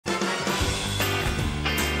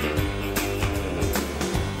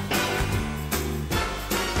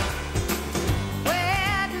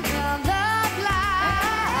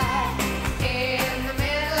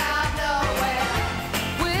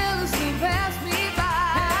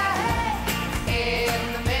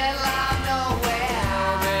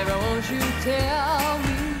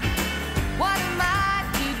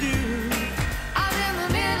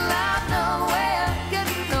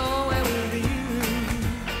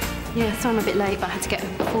Yeah, so I'm a bit late, but I had to get a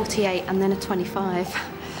 48 and then a 25.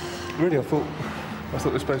 Really? I thought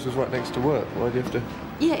this place was right next to work. Why do you have to...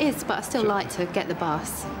 Yeah, it is, but I still like to get the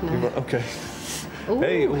bus. You know. OK. Ooh,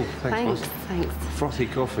 hey, oh, thanks. Thanks. Frothy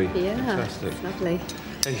coffee. Yeah, fantastic. It's lovely.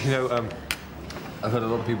 Hey, you know, I've heard a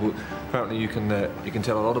lot of people... Apparently you can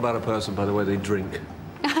tell a lot about a person by the way they drink.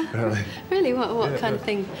 Really? Really? What kind of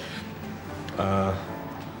thing?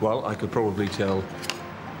 Well, I could probably tell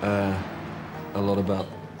a lot about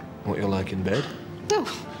what you're like in bed. Oh.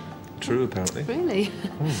 True, apparently. Really?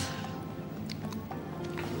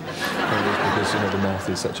 Probably because, you know, the mouth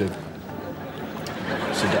is such a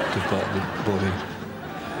seductive part of the body.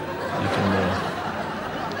 You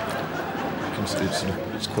can see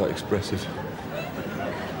it's quite expressive.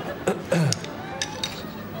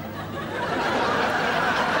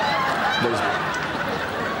 There's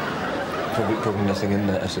probably nothing in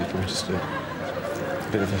there, actually, probably just a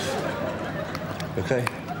bit of a... OK?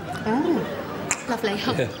 Oh, lovely.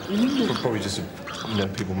 Yeah. Probably just, you know,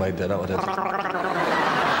 people made that up. I don't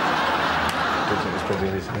think there's probably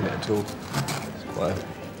anything in it at all. It's quite a...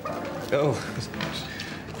 Oh,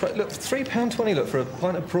 look, £3.20, look, for a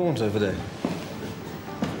pint of prawns over there.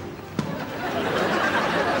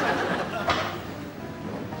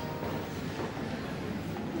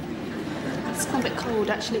 It's gone a bit cold,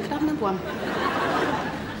 actually. Could I have another one?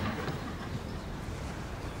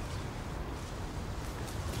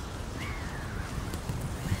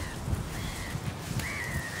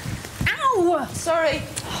 Ow! Sorry.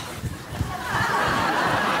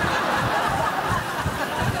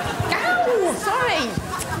 Ow! Sorry.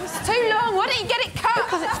 It's too long. Why don't you get it cut?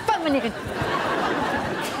 Because it's feminine.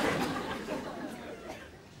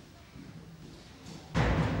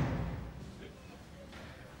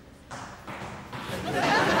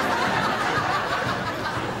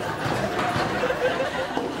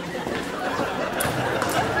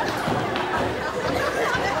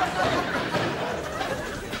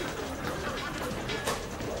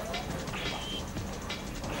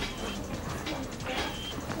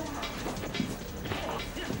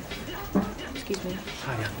 Excuse me.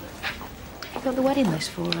 Hiya. You got the wedding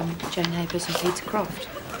list for Joan Havers and Peter Croft?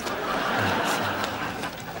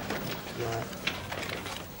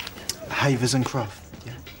 Havers and Croft,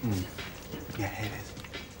 yeah? Yeah, here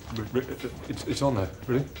it is. It's on there,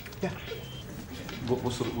 really? Yeah.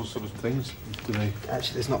 What sort of things do they...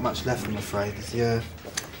 Actually, there's not much left, I'm afraid. There's the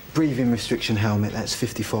breathing restriction helmet, that's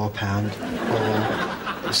 £54,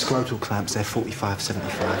 or the scrotal clamps, they're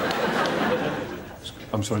 £45.75.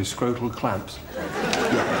 I'm sorry, scrotal clamps?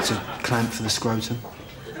 Yeah, it's a clamp for the scrotum.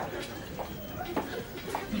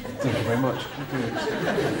 Thank you very much.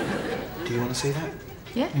 Do you want to see that?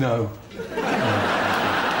 Yeah. No.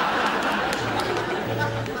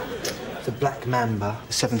 The Black Mamba,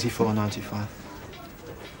 £74.95.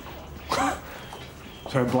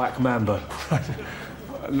 So Black Mamba.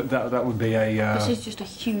 that would be a... This is just a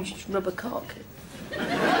huge rubber cock.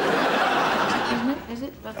 Is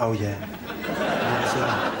it? Oh, yeah.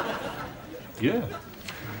 Yeah.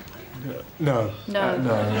 No. No.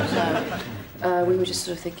 No. We were just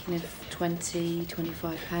sort of thinking of £20,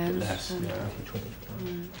 £25. Less, yeah.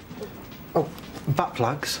 Oh, butt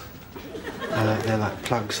plugs. They're like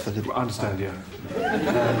plugs for the... I understand, yeah.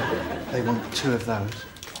 They want 2 of those.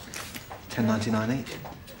 £10.99 each.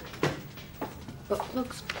 Butt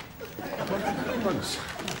plugs. Thanks.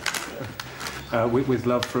 With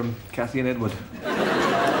love from Kathy and Edward.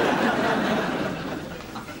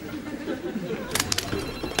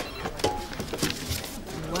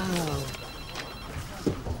 Wow.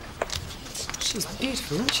 She's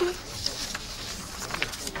beautiful, isn't she?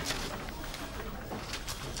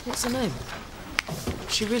 What's her name?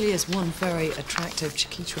 She really is one very attractive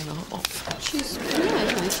Chiquita and a half. She's,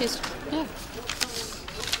 yeah, she's, yeah.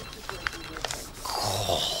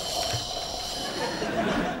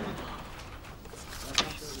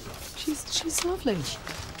 She's lovely.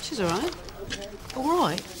 She's all right. All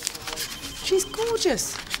right. She's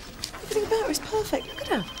gorgeous. Everything about her is perfect. Look at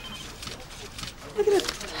her. Look at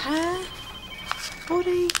her hair,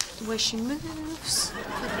 body, the way she moves.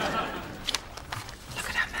 Look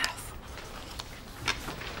at her mouth.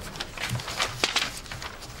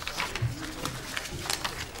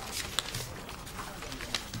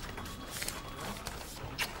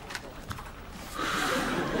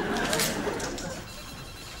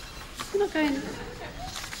 You're not going...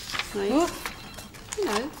 Are you? What? You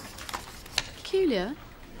know, peculiar.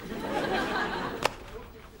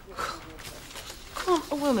 Can't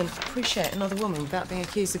a woman appreciate another woman without being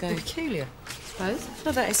accused of going peculiar? I suppose.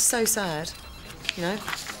 No, that is so sad. You know,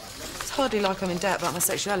 it's hardly like I'm in doubt about my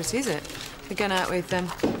sexuality, is it? We're going out with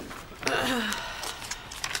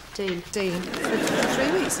Dean. Dean.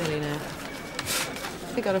 For 3 weeks nearly now.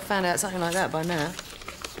 I think I'd have found out something like that by now.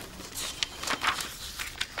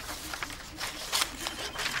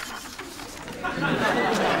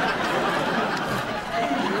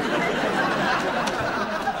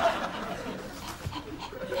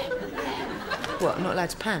 What, I'm not allowed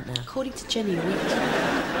to pant now? According to Jenny Wick,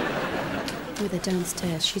 with her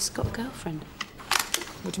downstairs, she's got a girlfriend.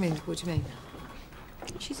 What do you mean? What do you mean?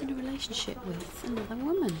 She's in a relationship with another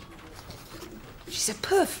woman. She's a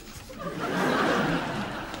puff.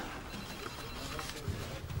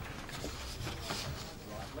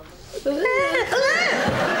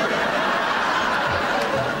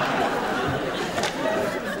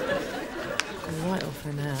 Right off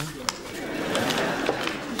her now.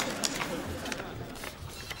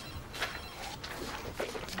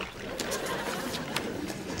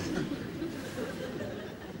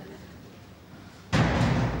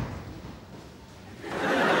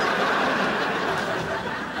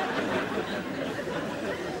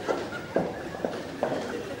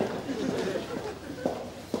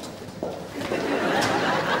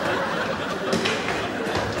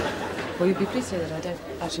 Well, you'd be pleased to hear that I don't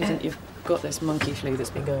actually think you've got this monkey flu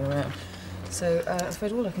that's been going around. So, I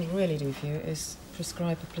suppose all I can really do for you is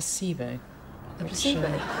prescribe a placebo. A placebo?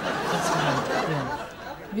 Yeah.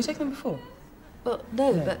 Have you taken them before? Well,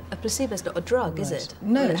 no, but a placebo's not a drug, is Right. it?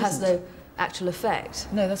 No, it it has isn't. no actual effect.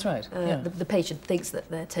 No, that's right. Yeah. The patient thinks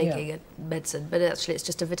that they're taking a medicine, but actually it's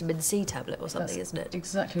just a vitamin C tablet or something, That's isn't it?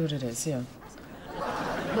 exactly what it is, yeah.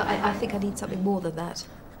 But I think I need something more than that.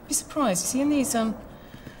 Be surprised. You see, in these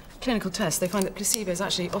clinical tests, they find that placebos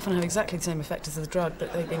actually often have exactly the same effect as the drug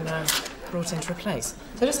that they've been brought in to replace.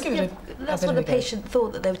 So just give it a That's bit when of the a go. patient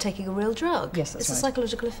thought that they were taking a real drug. Yes, that's It's a right.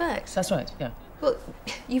 psychological effect. That's right, yeah. Well,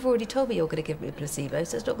 you've already told me you're going to give me a placebo,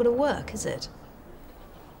 so it's not going to work, is it?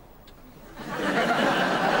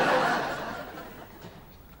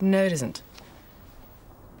 No, it isn't.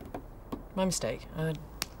 My mistake.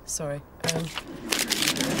 Sorry.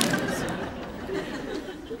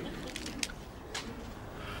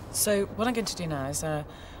 So what I'm going to do now is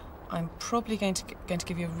I'm probably going to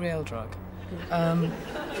give you a real drug. What I'm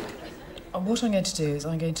going to do is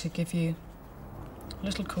I'm going to give you a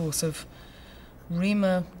little course of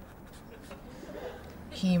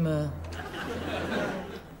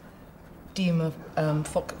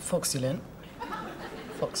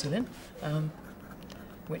foxulin,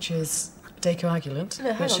 which is decoagulant.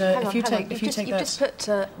 No, hang which, on, hang if on, you hang take, on. if you take that, You've just put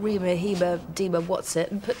Rema, Hema, Dema, what's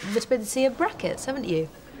it, and put vitamin C in brackets, haven't you?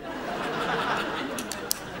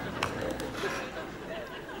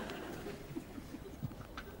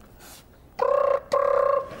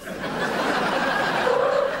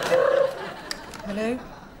 Hello?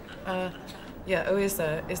 Yeah, oh, is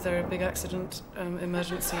there a big accident,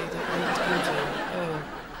 emergency that we need to come to? Oh,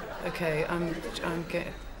 okay, I'm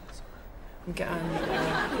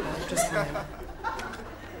just a minute.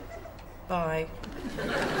 Bye.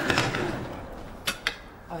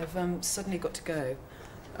 I've suddenly got to go,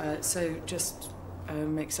 so just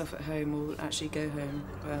make yourself at home or actually go home,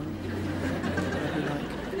 whatever you like.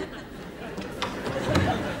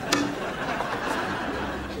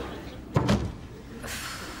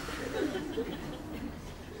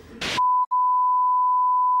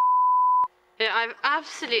 Yeah, I've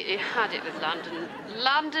absolutely had it with London.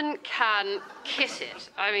 London can kiss it.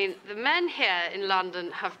 I mean, the men here in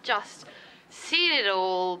London have just seen it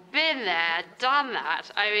all, been there, done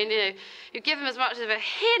that. I mean, you give them as much as a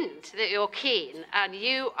hint that you're keen, and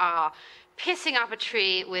you are pissing up a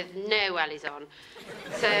tree with no wellies on.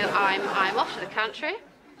 So I'm off to the country.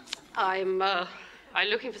 I'm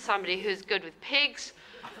looking for somebody who's good with pigs,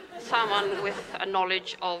 someone with a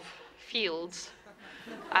knowledge of fields.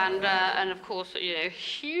 And of course,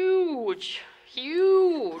 huge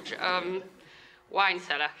wine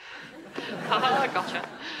cellar. Gotcha.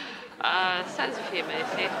 Sense of humour, you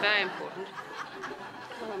see, very important.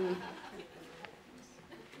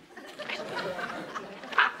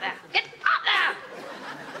 Up there! Get up there!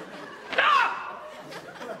 Ah!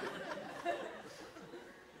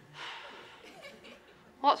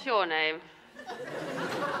 What's your name?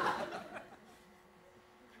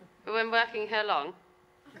 You've been working here long?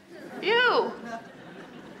 You! You're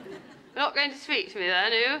not going to speak to me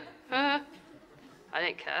then, are you? I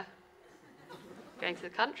don't care. Going to the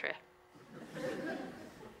country.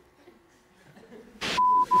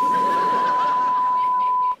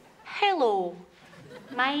 Hello,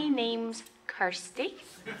 my name's Kirsty,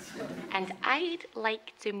 and I'd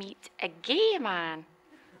like to meet a gay man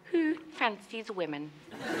who fancies women,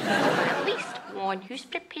 or at least one who's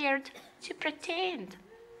prepared to pretend.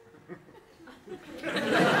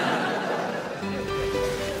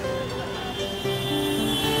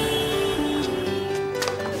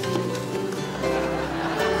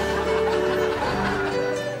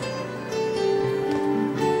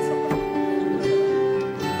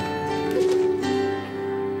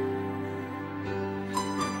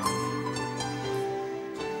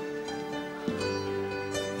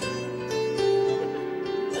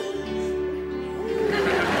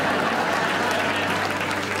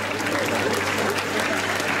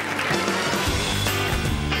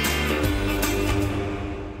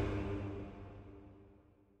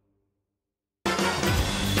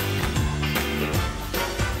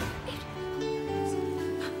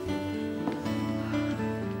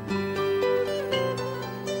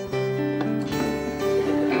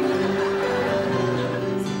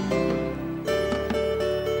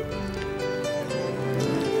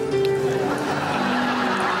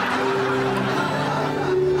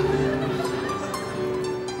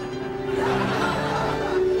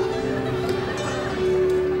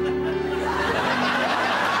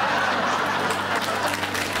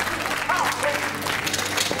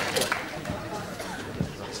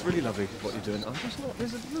 you're doing. I'm just not...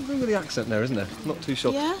 There's a little bit of the accent there, isn't there? Not too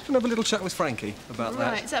sure. Yeah? Do you want to have a little chat with Frankie about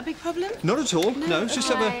that? Right, is that a big problem? Not at all. No, just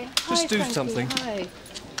have a... Hi. Just Hi, do Frankie. something. Hi.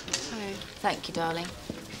 Hi. Thank you, darling.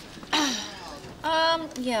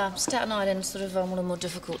 Yeah, Staten Island, sort of one of the more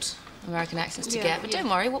difficult American accents to get. But don't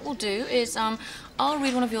worry, what we'll do is I'll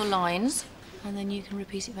read one of your lines, and then you can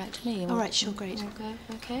repeat it back to me. All right, sure, great. Okay,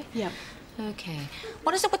 okay? Yeah. Okay.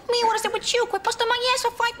 What is it with me? What is it with you? Quit busting my ass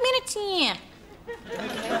for 5 minutes here.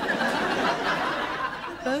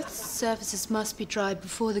 Both surfaces must be dried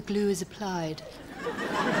before the glue is applied.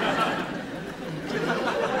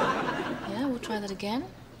 Yeah, we'll try that again.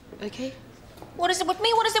 Okay. What is it with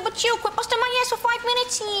me? What is it with you? Quit busting my ass for 5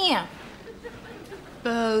 minutes here.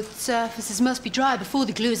 Both surfaces must be dry before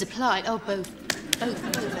the glue is applied. Oh, both. Both.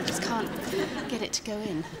 I just can't get it to go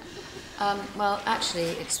in. Well,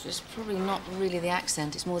 actually, it's probably not really the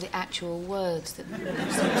accent. It's more the actual words that...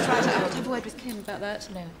 Let's try it out. Have a word with Kim about that.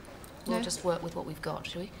 No. We'll No? just work with what we've got,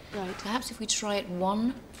 shall we? Right. Perhaps if we try it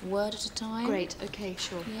one word at a time? Great. Okay,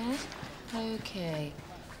 sure. Yes? Okay.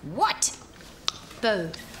 What?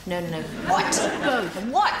 Both. No. What? Both.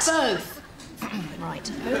 What? Both.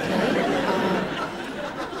 Right. Okay.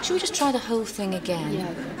 Shall we just try the whole thing again?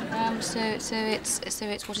 Yeah. So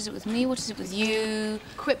it's what is it with me? What is it with you?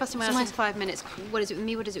 Quit busting my So ass my- for 5 minutes. What is it with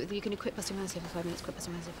me? What is it with you? Can you quit busting my ass here for 5 minutes? Quit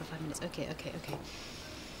busting my ass here for 5 minutes. Okay.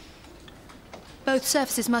 Both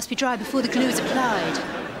surfaces must be dry before the glue is applied.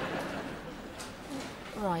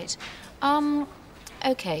 Right.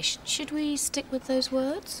 Okay. Should we stick with those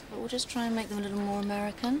words? Or we'll just try and make them a little more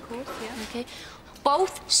American. Of course, yeah. Okay.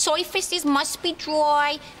 Both surfaces must be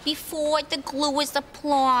dry before the glue is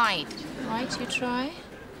applied. Right, you try.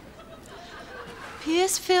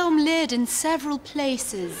 Pierce film lid in several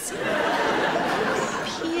places.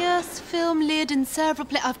 Pierce film lid in several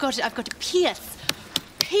places. I've got it.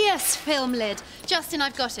 Pierce film lid. Justin,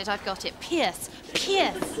 I've got it. Pierce.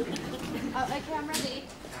 Oh, okay, I'm ready.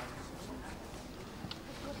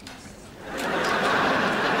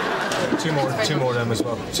 Two more of them as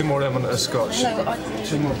well. Two more of them and a scotch.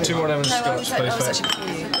 Two more of them and a scotch, please,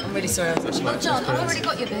 mate. I'm really sorry. I was actually... John, I've already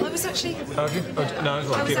got your bit. I was actually... Have you? Oh, no, it's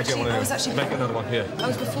right. Get one of them. Make another one here. I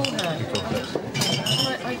was before her. Cool, please.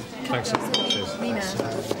 Thanks. Cheers. Nina.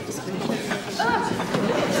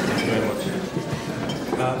 Thank you very much.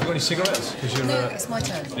 Have you got any cigarettes? Because you're, No, it's my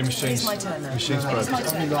turn. Your machine's... It's my turn now. Machine's broken. It's my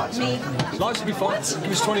turn. Me. Lights will be fine.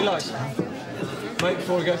 Give us 20 lights. Mate,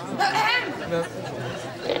 before we go. No.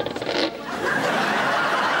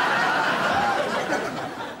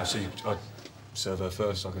 Actually, I'd serve her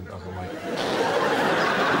first. I can wait.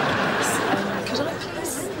 Could I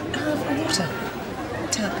please have a water?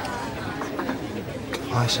 Tap.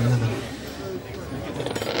 Ice and lemon.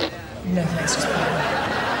 No, thanks. Just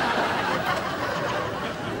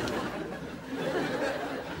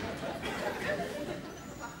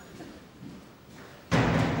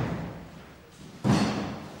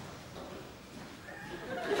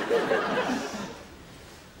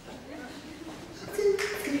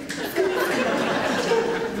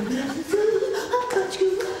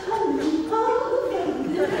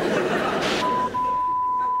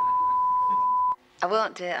I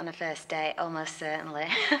won't do it on a first date, almost certainly.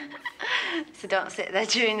 So don't sit there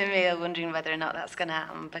during the meal wondering whether or not that's going to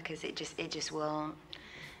happen, because it just won't.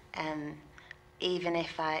 Even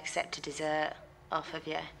if I accept a dessert off of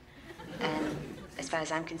you, as far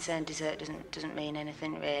as I'm concerned, dessert doesn't mean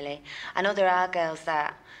anything really. I know there are girls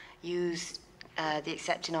that use the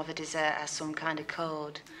accepting of a dessert as some kind of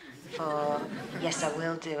code for yes, I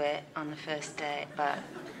will do it on the first date, but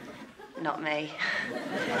not me.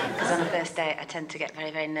 Because on a first date, I tend to get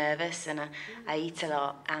very, very nervous, and I eat a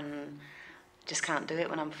lot and just can't do it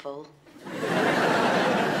when I'm full.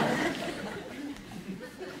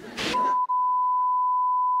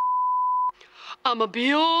 I'm a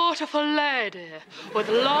beautiful lady with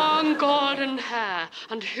long golden hair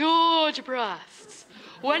and huge breasts.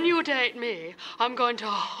 When you date me, I'm going to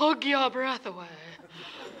hug your breath away.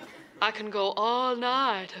 I can go all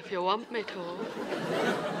night if you want me to.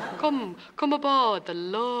 Come aboard the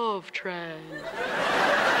love train.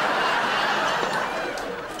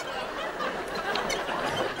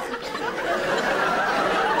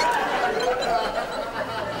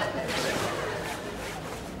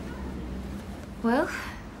 Well, I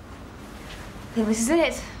think this is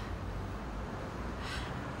it.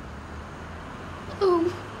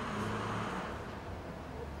 Oh.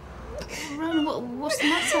 Ron, what's the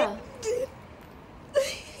matter?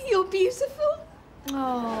 You're beautiful.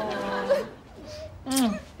 Oh.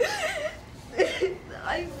 I'm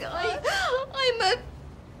a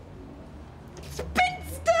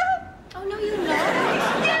spinster. Oh, no, you're not.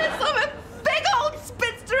 Yes, I'm a big old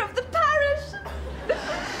spinster of the parish.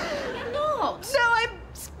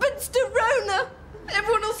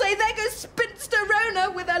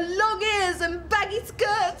 Fiona with her long ears and baggy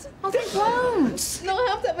skirts. Oh, they won't. No, I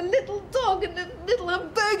have to have a little dog and it'll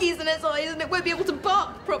have bogies in its eyes and it won't be able to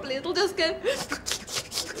bark properly. It'll just go...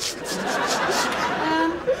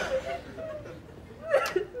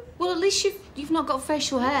 Well, at least you've not got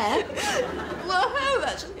facial hair. Well, I have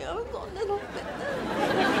actually. I've got a little bit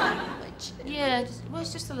there. Yeah, well,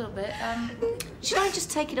 it's just a little bit. Should I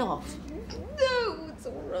just take it off? No, it's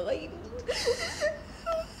all right.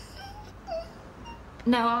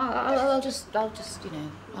 No, I'll just, you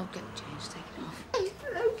know, I'll get the change, take it off.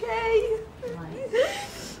 Okay. Right.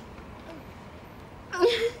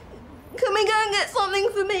 Can we go and get something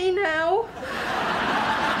for me now?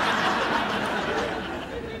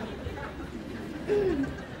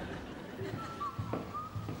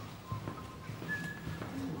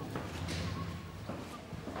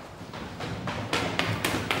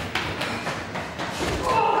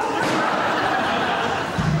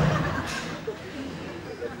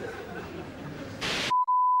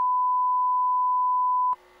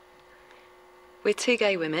 We're two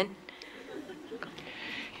gay women.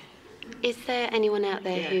 Is there anyone out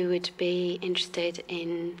there who would be interested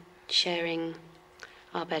in sharing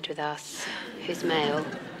our bed with us, who's male?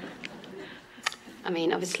 I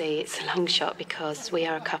mean, obviously, it's a long shot because we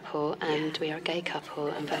are a couple and we are a gay couple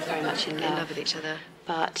and both very much in love. with each other.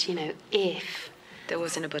 But, you know, if There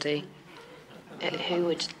was anybody. who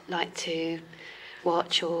would like to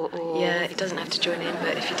watch or Yeah, it doesn't have to join in,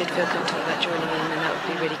 but if you did feel comfortable about joining in, then that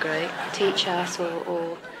would be really great. teach us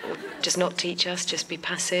or Just not teach us, just be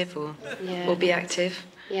passive or Yeah. be active.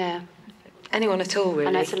 yeah. Anyone at all, really.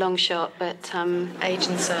 I know it's a long shot, but Age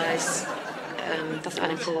and size Doesn't matter.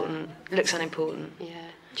 unimportant. Looks unimportant. yeah,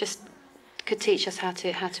 just could teach us how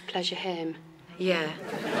to pleasure him. Yeah,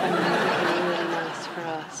 Really, really nice for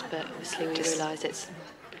us, but obviously we Just- realise it's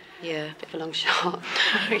yeah. a bit of a long shot.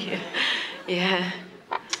 yeah. Yeah.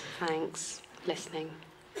 Thanks for listening.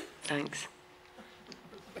 Thanks.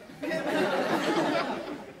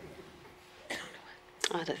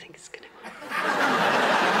 I don't think it's going to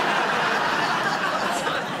work.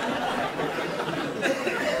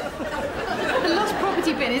 The lost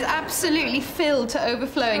property bin is absolutely filled to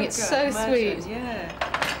overflowing. It's so sweet. Yeah.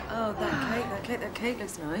 Oh, that cake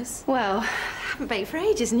looks nice. Well, I haven't baked for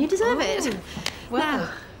ages and you deserve it. Wow. Now,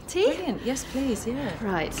 tea? Brilliant. Yes, please, yeah.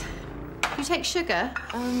 Right. You take sugar?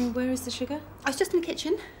 Where is the sugar? I was just in the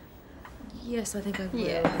kitchen. Yes, I think I will.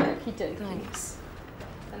 okie dokie. Thanks.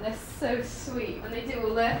 And they're so sweet when they do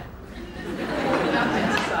all their warming up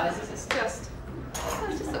exercises. It's just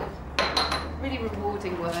sort of really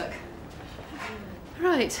rewarding work.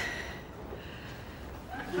 Right.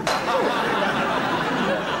 Can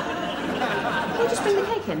you just bring the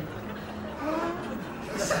cake in?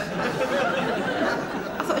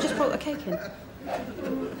 I thought I just brought a cake in.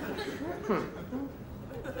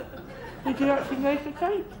 Did you actually make the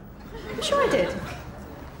cake? I'm sure I did.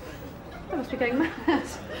 I must be going mad.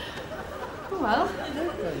 Oh well.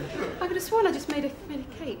 I could have sworn I just made a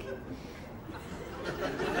cake.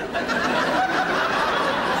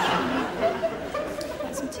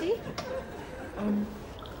 Some tea?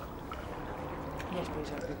 Yes, please,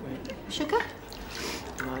 that'd be great. Sugar?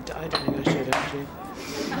 No, I don't think I should, actually.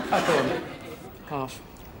 I've gone. Half.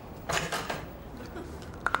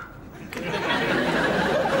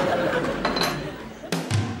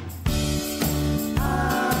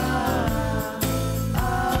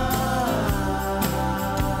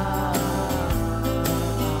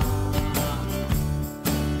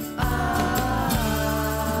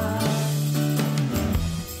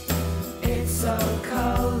 It's so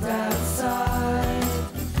cold outside.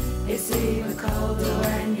 It's even colder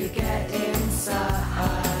when you get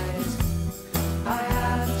inside. I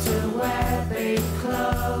have to wear big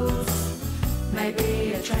clothes,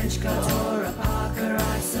 maybe a trench coat or a parka,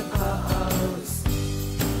 I suppose.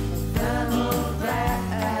 Thermal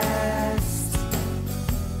vest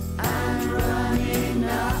and running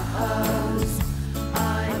nose.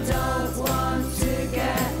 I don't want to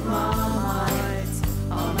get Marmite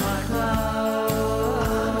on my clothes.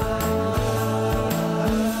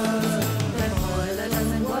 The boiler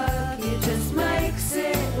doesn't work, it just makes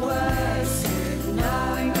it worse.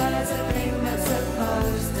 Knowing there's a thing that's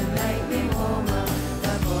supposed to make me warmer.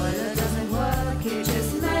 The boiler doesn't work, it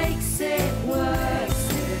just makes it worse.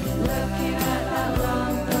 Looking at that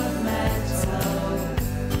lump of metal,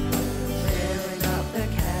 filling up the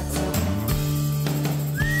kettle.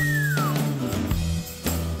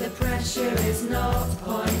 The pressure is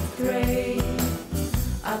 0.3.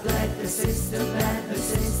 I bled the system, and the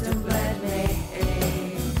system bled me.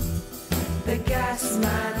 The gas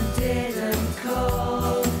man didn't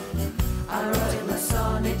call. I wrote in my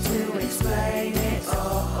sonnet to explain it